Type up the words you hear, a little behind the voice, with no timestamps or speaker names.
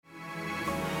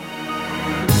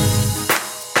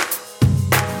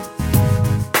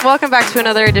Welcome back to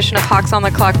another edition of Hawks on the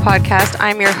Clock podcast.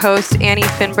 I'm your host, Annie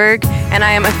Finberg, and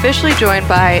I am officially joined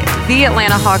by the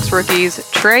Atlanta Hawks rookies,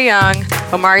 Trae Young,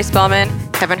 Omari Spellman,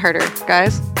 Kevin Huerter.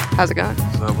 Guys, how's it going?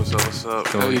 What's up?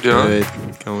 How you doing?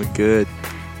 Going good.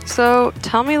 So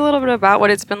tell me a little bit about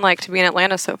what it's been like to be in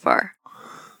Atlanta so far.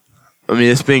 I mean,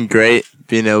 it's been great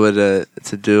being able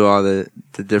to do all the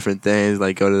different things,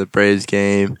 like go to the Braves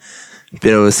game,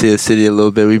 being able to see the city a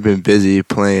little bit. We've been busy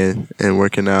playing and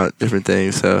working out different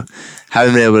things, so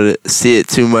haven't been able to see it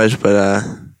too much, but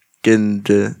getting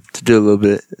to do a little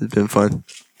bit has been fun.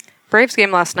 Braves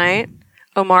game last night.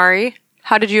 Omari,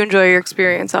 how did you enjoy your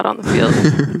experience out on the field?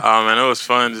 Man, it was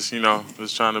fun. Just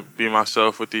trying to be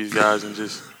myself with these guys and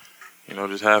just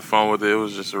have fun with it. It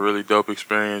was just a really dope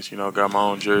experience. Got my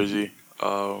own jersey.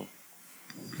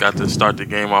 Got to start the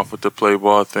game off with the play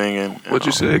ball thing. And What'd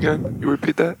you say again? You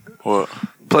repeat that? What?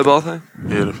 Play ball thing?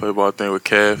 Yeah, the play ball thing with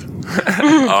Kev.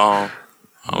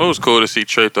 It was cool to see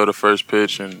Trae throw the first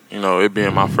pitch, and it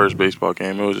being my first baseball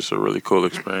game, it was just a really cool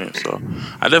experience. So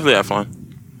I definitely had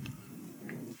fun.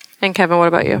 And Kevin, what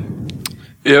about you?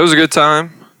 Yeah, it was a good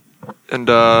time. And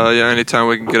anytime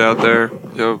we can get out there,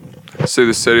 see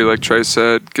the city, like Trae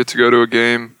said, get to go to a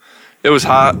game. It was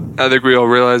hot. I think we all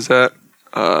realize that.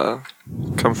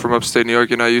 Come from upstate New York,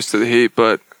 you're not used to the heat,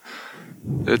 but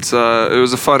it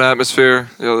was a fun atmosphere.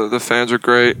 The fans were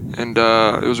great, and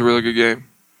it was a really good game.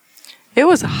 It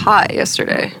was hot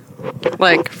yesterday.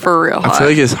 Like, for real hot. I feel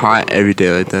like it's hot every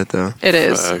day like that, though. It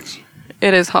is. Facts.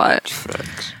 It is hot.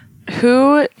 Facts.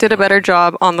 Who did a better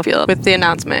job on the field with the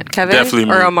announcement, Kevin Definitely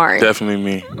or me. Omari? Definitely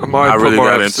me. Omari I put really more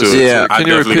got emphasis. into it. Yeah, I Can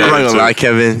you definitely repeat I'm got not into gonna lie, it.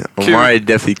 Kevin. Omari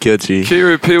definitely killed you. Can you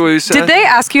repeat what you said? Did they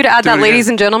ask you to add Do that it ladies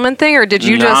again. and gentlemen thing, or did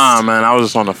you Nah, just... man, I was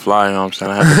just on the fly, you know what I'm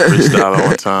saying? I had to freestyle at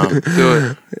one time. Do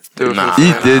it. Do it. Nah, for the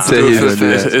He fans. did say Do it he for was the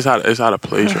gonna do fans. It's out of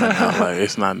place right now. Like,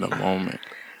 it's not in the moment.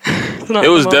 It's not It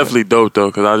was the moment. definitely dope, though,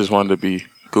 because I just wanted to be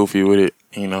goofy with it,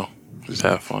 just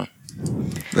have fun.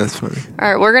 That's funny.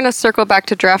 All right, we're going to circle back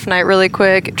to draft night really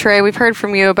quick. Trae, we've heard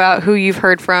from you about who you've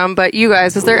heard from, but you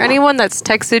guys, is there anyone that's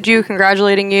texted you,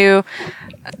 congratulating you,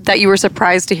 that you were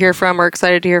surprised to hear from or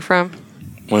excited to hear from?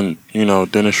 When,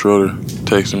 Dennis Schroeder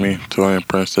texted me, Torian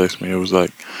Prince texted me, it was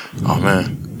like, oh,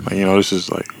 man, like, this is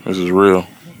real.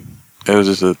 It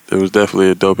was definitely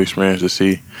a dope experience to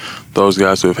see those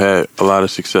guys who have had a lot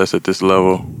of success at this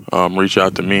level reach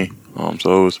out to me.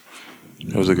 So it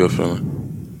was a good feeling.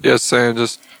 Yeah, saying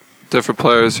just different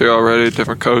players here already,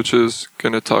 different coaches.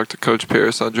 Going to talk to Coach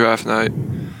Pierce on draft night.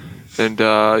 And,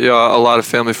 a lot of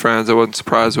family friends I wasn't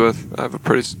surprised with. I have a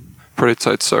pretty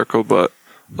tight circle, but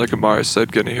like Omari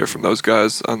said, getting to hear from those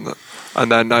guys on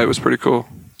that night was pretty cool.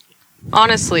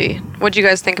 Honestly, what do you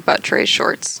guys think about Trae's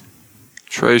shorts?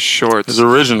 Trae's shorts. It's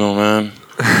original, man.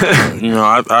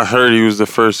 I heard he was the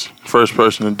first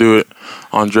person to do it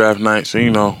on draft night. So,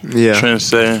 Yeah.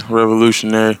 trend-setting,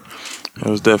 revolutionary. It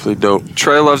was definitely dope.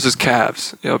 Trae loves his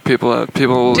calves. People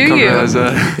will Do come you? realize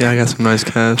that. Yeah, I got some nice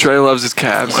calves. Trae loves his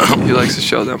calves. He likes to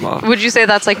show them off. Would you say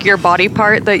that's like your body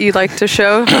part that you like to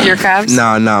show, your calves?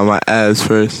 No, my abs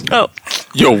first. Oh,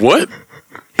 Yo, what?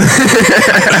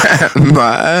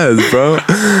 My abs, bro.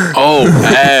 Oh,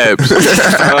 abs.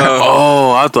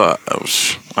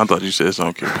 I thought you said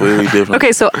something completely different.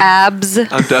 okay, so abs.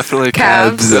 I'm definitely a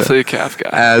Calves. definitely a calf guy.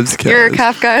 Abs, calves. You're a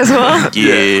calf guy as well?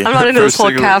 Yeah. I'm not into this First whole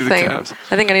thing would calf be the thing. calves.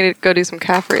 I think I need to go do some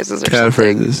calf raises or Calf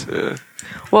something. raises. Yeah.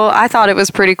 Well, I thought it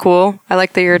was pretty cool. I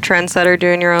like that you're a trendsetter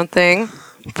doing your own thing.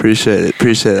 Appreciate it.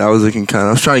 I was I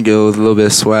was trying to go with a little bit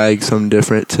of swag, something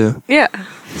different too. Yeah.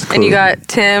 It's And you cool. got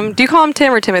Tim. Do you call him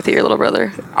Tim or Timothy, your little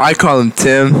brother? I call him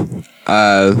Tim.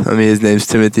 His name's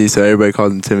Timothy, so everybody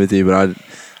calls him Timothy, but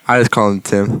I just call him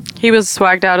Tim. He was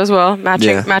swagged out as well,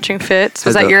 Yeah. matching fits.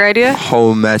 Was Had that the your idea?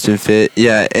 Whole matching fit.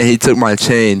 Yeah, and he took my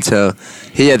chain, so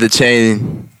he had the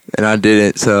chain and I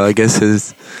didn't, so I guess he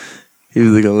was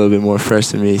looking a little bit more fresh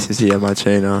to me since he had my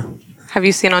chain on. Have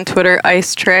you seen on Twitter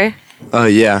Ice Trae? Oh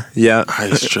yeah. I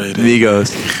straight in.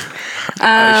 Migos.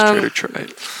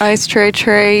 Ice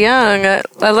Trae Young.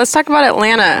 Let's talk about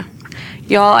Atlanta.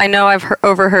 Y'all, I know I've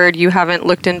overheard you haven't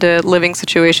looked into living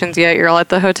situations yet. You're all at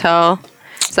the hotel.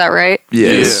 Is that right?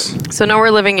 Yes. So nowhere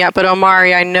living yet, but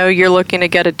Omari, I know you're looking to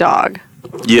get a dog.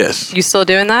 Yes. You still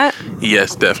doing that?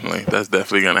 Yes, definitely. That's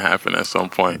definitely gonna happen at some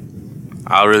point.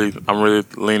 I'm really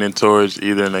leaning towards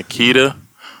either an Akita,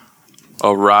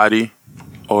 a Roddy,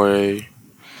 or a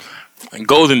and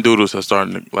Golden Doodles are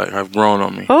starting to have grown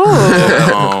on me.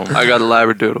 Oh. I got a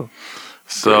Labradoodle.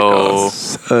 So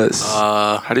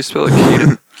How do you spell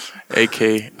Akita?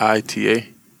 Akita.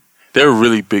 They're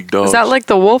really big dogs. Is that like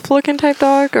the wolf-looking type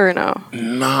dog or no?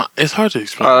 Nah, it's hard to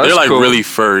explain. Oh, They're that's cool. really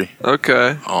furry.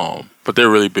 Okay. But they're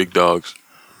really big dogs.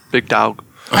 Big dog.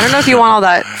 I don't know if you want all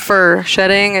that fur.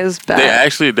 Shedding is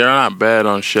bad. They're not bad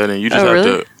on shedding. You just have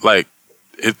really? to like,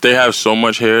 if they have so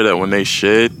much hair that when they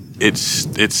shed, it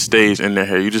stays in their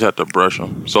hair. You just have to brush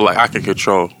them. So like I can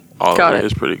control all Got of it. it.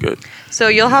 It's pretty good. So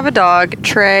you'll have a dog.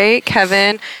 Trey,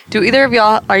 Kevin, do either of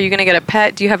y'all, are you going to get a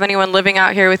pet? Do you have anyone living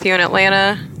out here with you in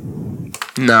Atlanta?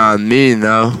 Nah, me,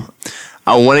 no.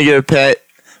 I want to get a pet,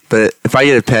 but if I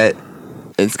get a pet,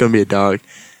 it's going to be a dog.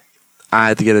 I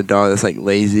have to get a dog that's like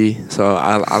lazy. So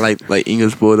I like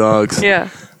English bulldogs, Yeah.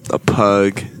 a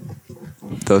pug,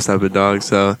 those type of dogs.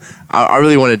 So I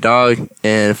really want a dog,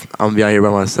 and I'm going to be out here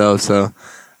by myself. So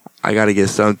I got to get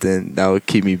something that would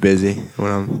keep me busy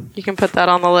when I'm. You can put that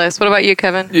on the list. What about you,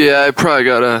 Kevin? Yeah, I probably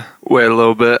gotta wait a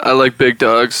little bit. I like big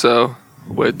dogs, so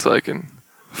wait till I can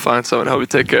find someone to help me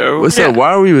take care of them. What's up? Why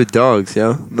are we with dogs,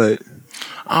 yo? Like,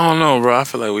 I don't know, bro. I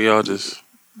feel like we all just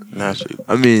naturally.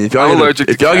 I mean, if I'm y'all allergic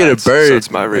get, if to y'all get a cats, so bird, it's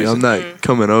my like, reason. I'm not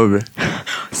coming over.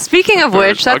 Speaking of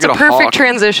which, I'll that's a get a perfect hawk.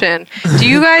 transition. Do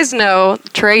you guys know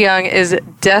Trey Young is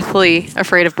deathly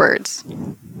afraid of birds?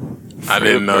 I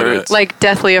didn't know that. birds. Like,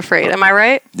 deathly afraid. Am I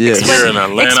right? Yes. You're an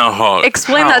Atlanta Hawk.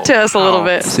 Explain that to us a little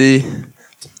bit. See,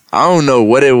 I don't know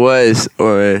what it was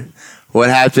or what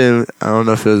happened. I don't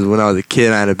know if it was when I was a kid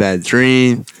and I had a bad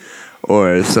dream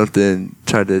or something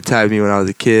tried to attack me when I was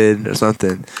a kid or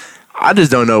something. I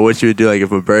just don't know what you would do like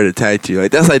if a bird attacked you.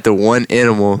 Like that's like the one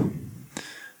animal.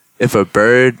 If a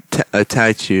bird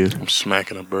attacked you, I'm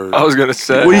smacking a bird. I was gonna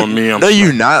say. What do you- On me, I'm no, you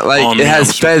smacking- not. Like on it me, has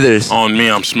I'm sm- feathers. On me,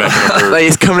 I'm smacking a bird. Like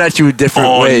it's coming at you with different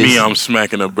On ways. me, I'm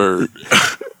smacking a bird.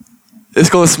 It's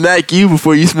gonna smack you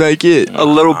before you smack it. A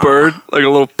little bird, like a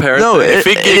little parrot. No, thing. If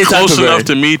it any gets type close of enough bird.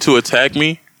 to me to attack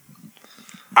me,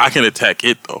 I can attack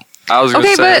it though. I was gonna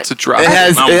Okay, say but- it's a drop. It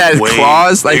has I'm way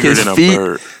claws, like bigger his than a feet,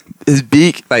 bird. his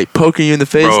beak, like poking you in the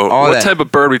face. Bro, all What that. type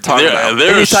of bird we talking about?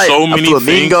 There Any are type- so a many things.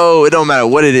 flamingo. It don't matter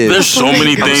what it is. There's so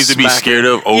many I'm things to be smacking. scared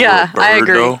of over Yeah, a bird, I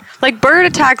agree. though. Like, bird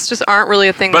attacks just aren't really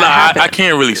a thing But that happen. I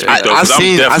can't really speak though, I've because I'm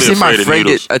seen definitely my afraid of friend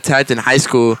needles. get attacked in high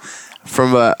school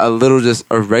from a little just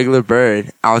a regular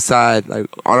bird outside, like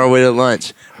on our way to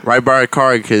lunch, right by our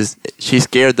car because she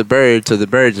scared the bird, so the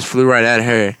bird just flew right at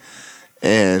her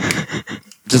and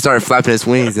just started flapping its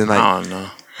wings and like I don't know.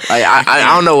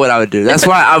 I don't know what I would do. That's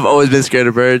why I've always been scared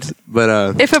of birds.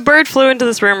 But If a bird flew into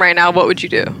this room right now, what would you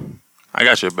do? I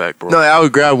got your back, bro. no, I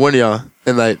would grab one of y'all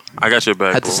and like I got your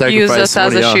back, had to bro. sacrifice Use us one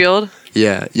as of a y'all. shield?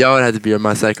 Yeah, y'all would have to be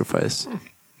my sacrifice.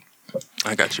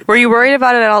 I got you. Were you worried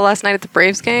about it at all last night at the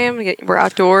Braves game? We're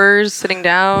outdoors, sitting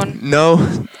down. No,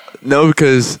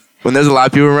 because when there's a lot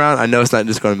of people around, I know it's not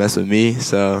just gonna mess with me,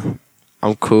 so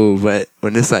I'm cool. But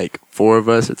when it's like 4 of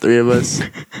us or 3 of us,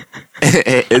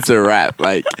 it's a wrap.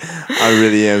 Like I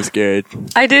really am scared.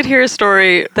 I did hear a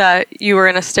story that you were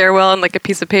in a stairwell and like a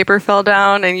piece of paper fell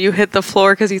down and you hit the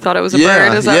floor because you thought it was a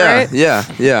bird. Is that right?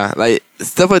 Yeah. Like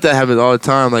stuff like that happens all the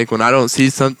time. Like when I don't see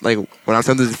something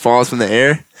falls from the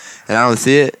air and I don't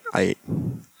see it, like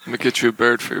I'm gonna get you a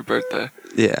bird for your birthday.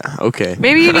 yeah, okay.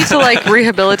 Maybe you need to like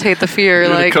rehabilitate the fear. You're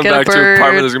gonna Like come get back a to your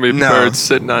apartment. bird. There's gonna be No. birds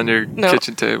sitting on your No.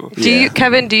 kitchen table. Do you,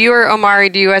 Kevin? Do you or Omari?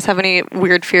 Do you guys have any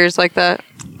weird fears like that?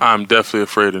 I'm definitely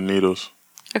afraid of needles.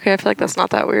 Okay, I feel like that's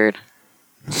not that weird.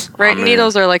 Right? I mean-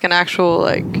 Needles are like an actual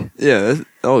like. Yeah,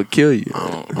 that would kill you.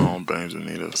 I don't bangs with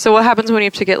needles. So what happens when you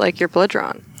have to get like your blood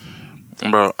drawn?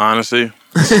 Bro, honestly,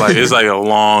 it's like a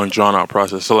long, drawn out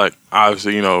process. So like,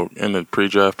 obviously, you know, in the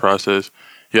pre-draft process,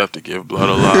 you have to give blood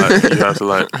a lot. You have to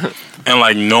like, and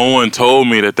like, no one told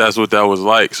me that that's what that was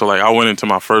like. So like, I went into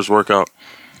my first workout.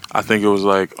 I think it was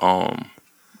like,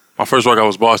 my first workout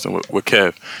was Boston with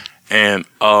Kev, and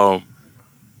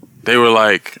they were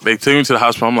like, they took me to the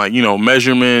hospital. I'm like, you know,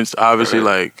 measurements, obviously,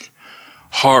 like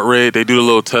heart rate. They do the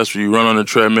little test where you run on the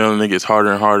treadmill and it gets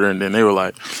harder and harder. And then they were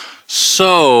like,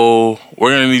 so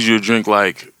we're gonna need you to drink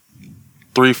like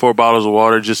 3-4 bottles of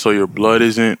water just so your blood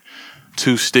isn't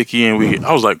too sticky. And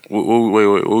I was like, wait,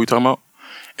 what are we talking about?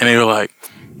 And they were like,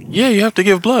 yeah, you have to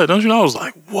give blood, don't you know? I was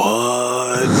like,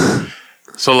 what?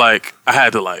 So like, I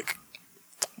had to like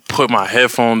put my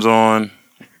headphones on,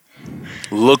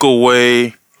 look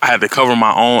away. I had to cover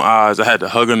my own eyes. I had to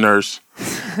hug a nurse,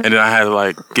 and then I had to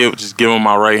like give them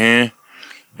my right hand,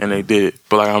 and they did it.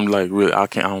 But like, I'm like, really, I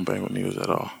don't bang with needles at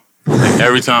all. Like,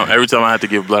 every time I have to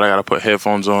give blood, I gotta put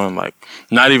headphones on, like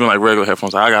not even like regular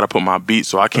headphones. I gotta put my Beats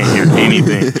so I can't hear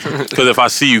anything. Because if I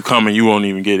see you coming, you won't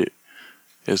even get it.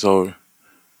 It's over.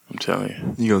 I'm telling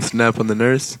you. You gonna snap on the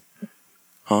nurse?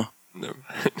 Huh? No.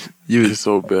 You It's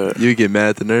so bad. you get mad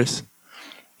at the nurse?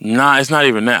 Nah, it's not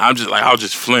even that. I'm just like, I'll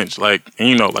just flinch, like, and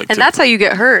you know, like, And that's how you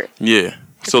get hurt. yeah.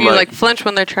 If So you like, like flinch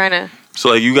when they're trying to. So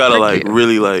like you gotta Frick like you.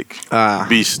 really like Ah,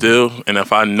 be still, and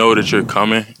if I know that you're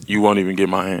coming, you won't even get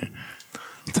my hand.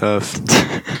 tough.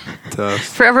 Tough.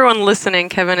 For everyone listening,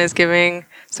 Kevin is giving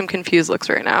some confused looks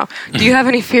right now. Do you have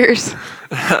any fears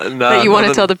that you want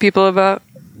to tell the people about?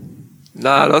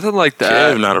 Nah, nothing like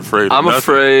that. I'm not afraid. Of I'm nothing.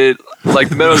 afraid, like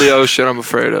the middle of the ocean. I'm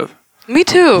afraid of. Me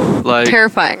too. Like-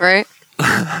 Terrifying, right?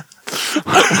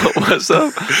 What's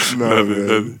up? No, Nothing, man.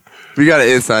 nothing. We got an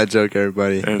inside joke,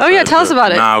 everybody. Oh, yeah, tell us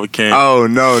about it. Nah, we can't. Oh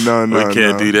no, no, no, we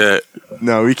can't no. do that.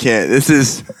 No, we can't. This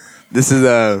is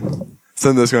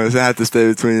something that's going to have to stay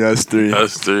between us three.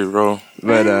 That's three, bro.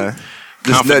 But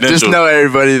just Confidential. know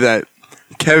everybody that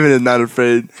Kevin is not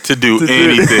afraid To do to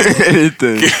anything. do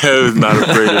anything. Kevin's not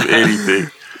afraid of anything.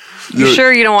 You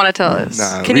sure you don't want to tell us?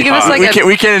 Nah, Can you give us like we a...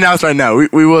 we can't announce right now.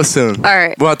 We will soon. All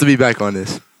right. We'll have to be back on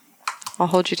this. I'll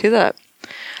hold you to that.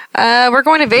 We're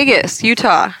going to Vegas,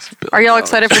 Utah. Are y'all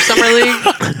excited for Summer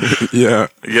League? Yeah.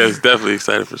 Yeah, it's definitely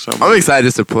excited for something. I'm excited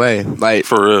just to play. Like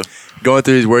For real. going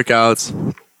through these workouts.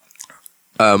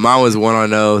 Mine was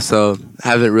 1-0, so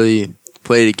haven't really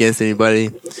played against anybody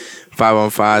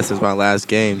 5-on-5 since my last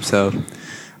game. So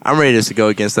I'm ready just to go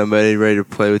against somebody, ready to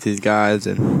play with these guys,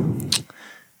 and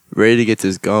ready to get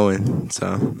this going.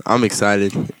 So I'm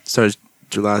excited. It starts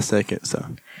July 2nd. So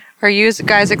Are you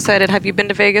guys excited? Have you been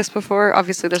to Vegas before?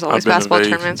 Obviously, there's always been to basketball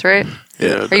Vegas. tournaments, right?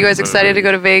 Yeah. Are you guys excited to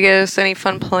go to Vegas? Any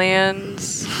fun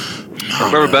plans?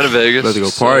 I've never been to Vegas. About to go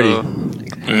so- party.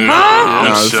 No, I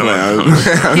was chilling.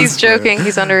 playing. He's joking.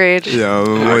 He's underage. Yeah,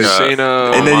 I'm I always- got-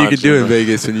 Casino. and then you my can do it in children.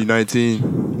 Vegas when you're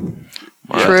 19.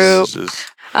 My True. ass is just-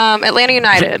 Atlanta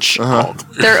United. Uh-huh.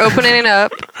 They're opening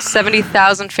up.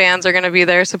 70,000 fans are going to be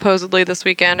there supposedly this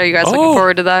weekend. Are you guys looking Oh.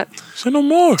 forward to that? Say no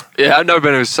more. Yeah, I've never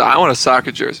been to. I want a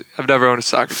soccer jersey. I've never owned a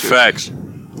soccer jersey. Facts.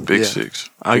 Big Yeah. six.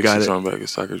 I Big got six it. on back at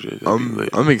soccer jersey. That'd be lit.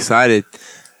 I'm excited.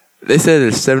 They said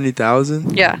there's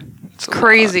 70,000. Yeah. It's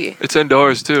crazy. It's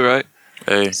indoors too, right?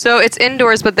 Hey, So it's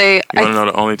indoors, but they... you want to know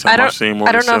the only time I've seen more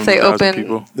I than don't know if they 70,000 open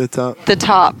people? The top. the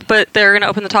top, but they're going to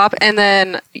open the top, and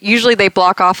then usually they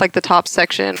block off like the top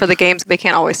section for the games. They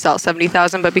can't always sell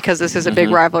 70,000, but because this is a big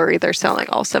rivalry, they're selling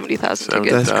all 70,000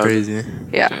 tickets. That's 70,000. crazy.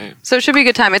 Yeah. Dang. So it should be a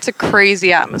good time. It's a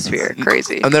crazy atmosphere.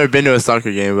 Crazy. I've never been to a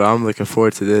soccer game, but I'm looking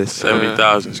forward to this.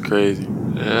 70,000 is crazy.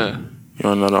 Yeah. You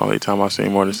want to know the only time I've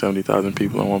seen more than 70,000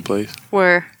 people in one place?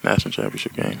 Where? National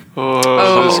championship game.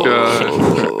 Oh, this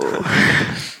guy.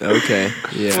 Okay.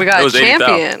 Yeah. We got It a was 80,000.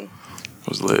 champion. It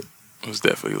was lit. It was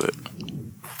definitely lit.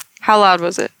 How loud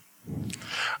was it?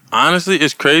 Honestly,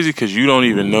 it's crazy because you don't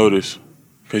even notice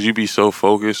because you be so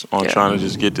focused on Yeah. trying to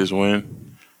just get this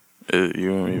win. You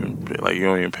don't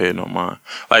even pay it no mind.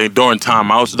 Like during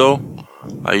timeouts though,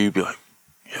 like you'd be like,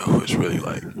 yo, it's really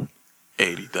like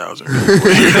 80,000 people.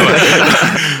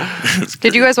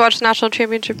 Did you guys watch the national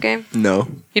championship game? No.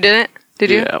 You didn't? Did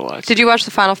you? Yeah, I watched. Did you watch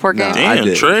the Final Four game? No. I Damn,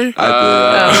 did. Trey.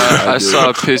 I did.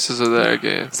 saw pieces of their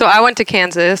game. So I went to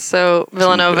Kansas. So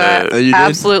Villanova bad. Oh, you did?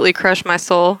 absolutely crushed my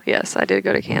soul. Yes, I did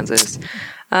go to Kansas.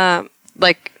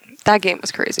 Like that game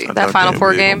was crazy. I That thought Final they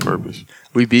Four did on game. purpose.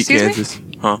 We beat Excuse me? Kansas.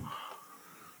 Huh?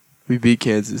 We beat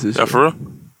Kansas this Yeah, year. for real?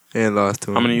 And lost to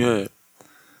them. How many you had?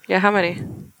 Yeah, how many?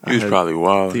 He was probably I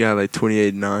wild. think I had like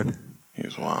 28-9. He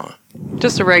was wild.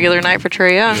 Just a regular night for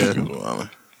Trey Young. Yeah. He was wild.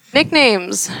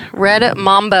 Nicknames: Red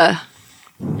Mamba. How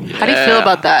do you feel Yeah.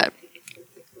 about that?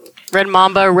 Red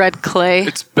Mamba, Red Clay.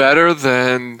 It's better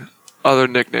than other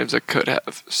nicknames I could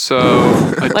have. So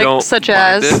I Like don't such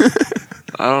mind as? it.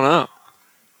 I don't know.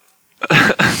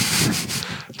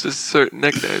 Just certain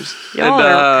nicknames. Y'all And,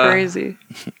 are crazy.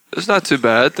 It's not too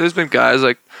bad. There's been guys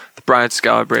like the Brian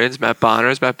Scalabrines, Matt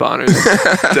Bonners. Matt Bonners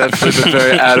definitely been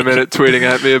very adamant at tweeting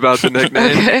at me about the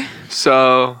nickname. Okay.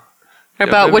 So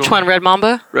About maybe which we'll- one? Red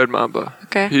Mamba? Red Mamba.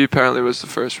 Okay. He apparently was the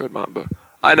first Red Mamba.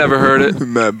 I never heard it.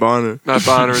 Matt Bonner. Matt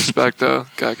Bonner, respect though.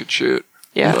 Guy could shoot.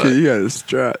 Yeah. But- You got a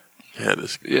strap. Yeah,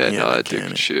 this. Yeah, he no, had that the dude cannon.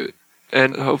 can shoot.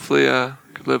 And hopefully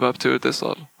could live up to it this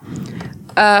level.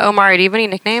 Omari, do you have any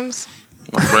nicknames?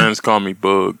 My friends call me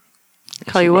Bug.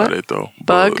 Call you That's what? about it, though.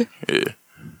 Bug? Yeah.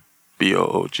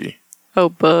 B-O-O-G. Oh,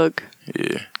 Bug.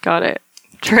 Yeah. Got it.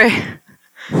 Trey.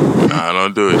 Nah,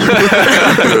 don't do it.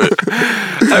 Don't do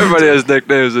it. Everybody has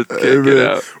nicknames that can't get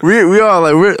out. We all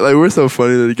we're so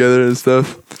funny together and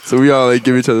stuff. So we all like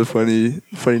give each other funny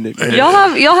nicknames. Y'all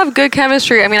have good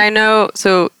chemistry. I mean, I know.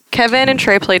 So Kevin and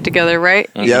Trey played together, right?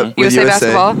 Yep. with USA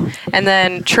basketball. And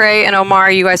then Trey and Omar,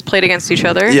 you guys played against each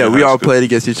other. Yeah, we all played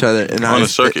against each other On the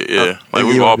circuit, yeah. Like,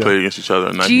 we've all played against each other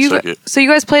in the circuit. So you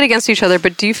guys played against each other,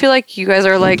 but do you feel like you guys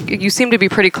are like, you seem to be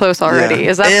pretty close already? Yeah.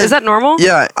 Is that normal?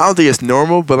 Yeah, I don't think it's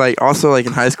normal, but like also like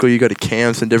in high school, you go to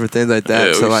camps and different things like that.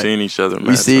 Yeah, so we've like seen each other.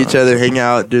 we see each other, hang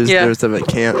out, do Yeah. different stuff at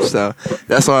camp. So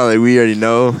that's why like we already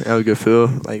know, have a good feel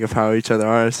like of how each other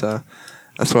are. So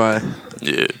that's why.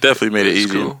 Yeah, definitely made it That's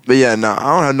easier. cool. But yeah, no, I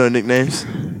don't have no nicknames.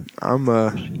 I'm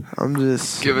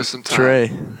just Give us some time.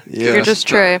 Trey. Yeah. You're just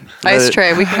Trey. Ice it-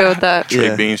 Trey. We can go with that. Trey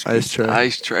yeah, Beans. I just Trey.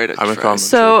 Ice Trey to I've been Trey. calling him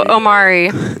So Trey Beans. Omari,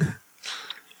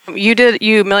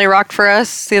 you Millie rocked for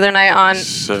us the other night on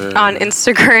Sir.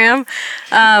 Instagram.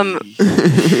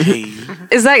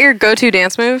 Is that your go-to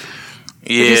dance move? Yeah.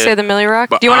 Did you say the Millie rock?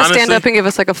 But Do you want to stand honestly- up and give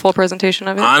us like a full presentation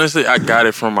of it? Honestly, I got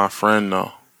it from my friend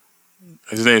though.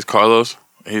 His name's Carlos.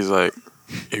 He's like,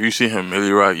 if you see him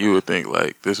Millie Rock, you would think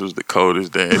like this was the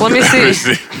coldest dance. Let me you've ever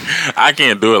see. seen. I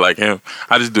can't do it like him.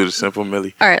 I just do the simple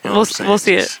Millie. All right, You know what I'm we'll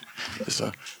saying? see it. Just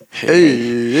a,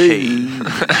 Hey, hey.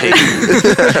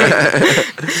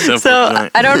 Simple So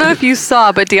joint. I don't know if you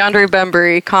saw, but DeAndre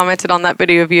Bembury commented on that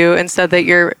video of you and said that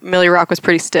your Millie rock was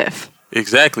pretty stiff.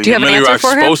 Exactly. Do you have My an Millie answer Rock's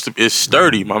for him? supposed to be. It's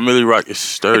sturdy. My Millie Rock is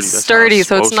sturdy. It's That's how sturdy,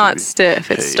 so it's supposed to not be.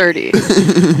 stiff. It's Hey. sturdy.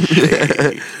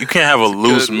 You can't have a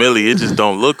loose good. Millie. It just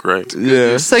don't look right.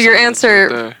 yeah. So your answer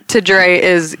There. to Dre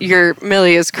is your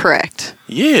Millie is correct.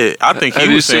 Yeah, I think he Have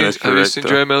you was saying seen that's Have you correct. seen though.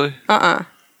 Dre Millie?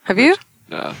 Have you?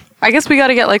 No. I guess we got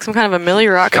to get like some kind of a Millie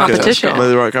rock Okay, competition. let's go.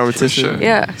 Millie Rock competition. For sure.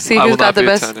 Yeah. See I who's will got not the be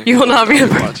best. attending. You will not be. I'll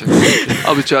watching.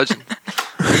 I'll be judging.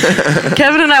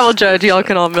 Kevin and I will judge. Y'all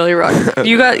can all Millie rock.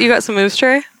 You got some moves,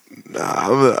 Trey?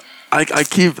 Nah, I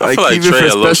keep I I feel like keep it Trey for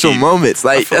a low-key- special moments.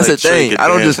 Like feel that's like the Trey thing. could I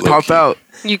don't dance just pop low-key. out.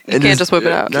 You and can't just whip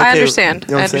it out. I understand.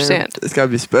 You know I what I'm saying? understand. It's gotta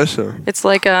be special. It's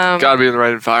like Gotta be in the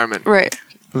right environment. right.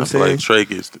 You know I what feel I'm like saying?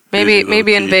 Trey gets Maybe in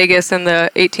low-key. Vegas in the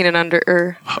 18 and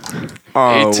under.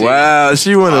 Oh 18. wow,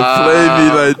 she wanna play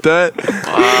me like that?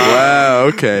 Wow,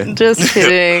 okay. Just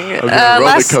kidding. I'm doing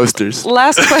roller coasters.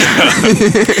 Last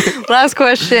question. Last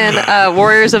question.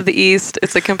 Warriors of the East.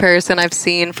 It's a comparison I've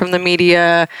seen from the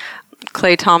media.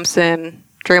 Klay Thompson,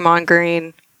 Draymond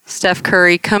Green, Steph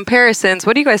Curry. Comparisons.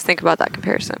 What do you guys think about that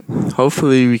comparison?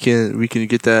 Hopefully we can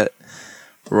get that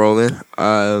rolling.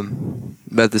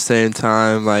 But at the same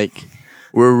time, like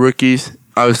we're rookies.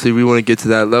 Obviously, we want to get to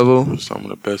that level. Some of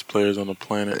the best players on the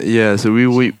planet. Yeah, so we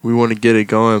want to get it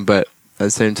going, but at the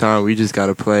same time, we just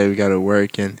gotta play. We gotta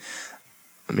work, and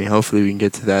I mean, hopefully, we can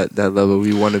get to that level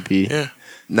we want to be. Yeah.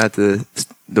 Not the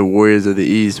Warriors of the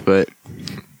East, but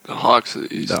The Hawks of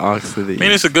the East. the Hawks of the I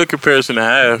mean, East. it's a good comparison to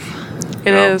have.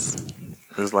 It No. is.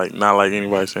 It's like not like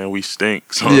anybody saying we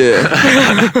stink. So, Yeah.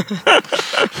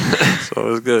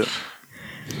 so it's good.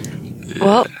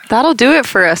 Well, that'll do it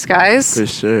for us, guys. For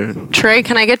sure. Trey,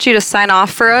 can I get you to sign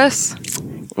off for us?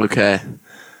 Okay.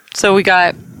 So we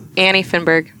got Annie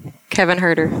Finberg, Kevin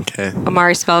Herter, Okay.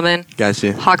 Omari Spellman, Got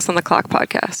you. Hawks on the Clock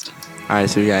podcast. All right,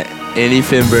 so we got Annie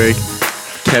Finberg,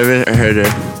 Kevin Herter,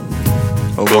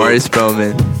 Omari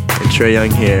Spellman, and Trey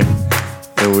Young here.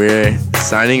 And we're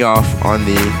signing off on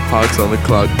the Hawks on the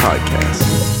Clock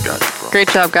podcast. Got it, bro. Great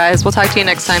job, guys. We'll talk to you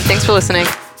next time. Thanks for listening.